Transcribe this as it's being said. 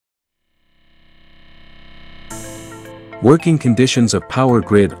Working conditions of power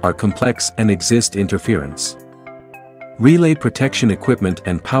grid are complex and exist interference. Relay protection equipment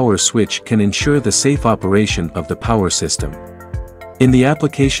and power switch can ensure the safe operation of the power system. In the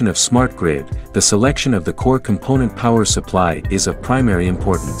application of smart grid, the selection of the core component power supply is of primary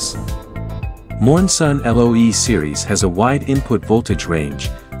importance. Mornsun LOE series has a wide input voltage range,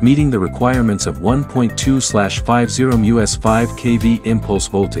 meeting the requirements of 1.2/50 ms 5 kV impulse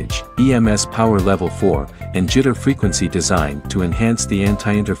voltage, EMS power level 4, and jitter frequency design to enhance the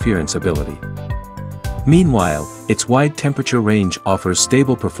anti-interference ability. Meanwhile, its wide temperature range offers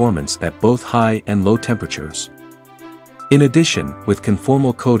stable performance at both high and low temperatures. In addition, with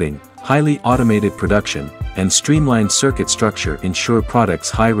conformal coding, highly automated production, and streamlined circuit structure ensure products'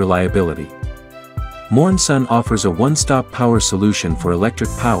 high reliability. Mornsun offers a one-stop power solution for electric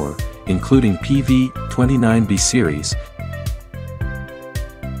power, including PV29B series,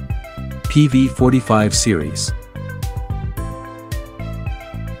 PV45 series,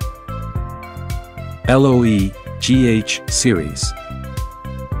 LOE, GH series,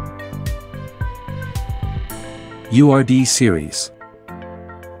 URD series,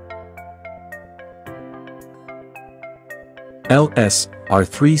 LS,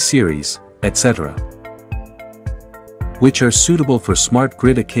 R3 series, etc., which are suitable for smart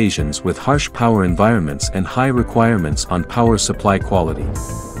grid occasions with harsh power environments and high requirements on power supply quality.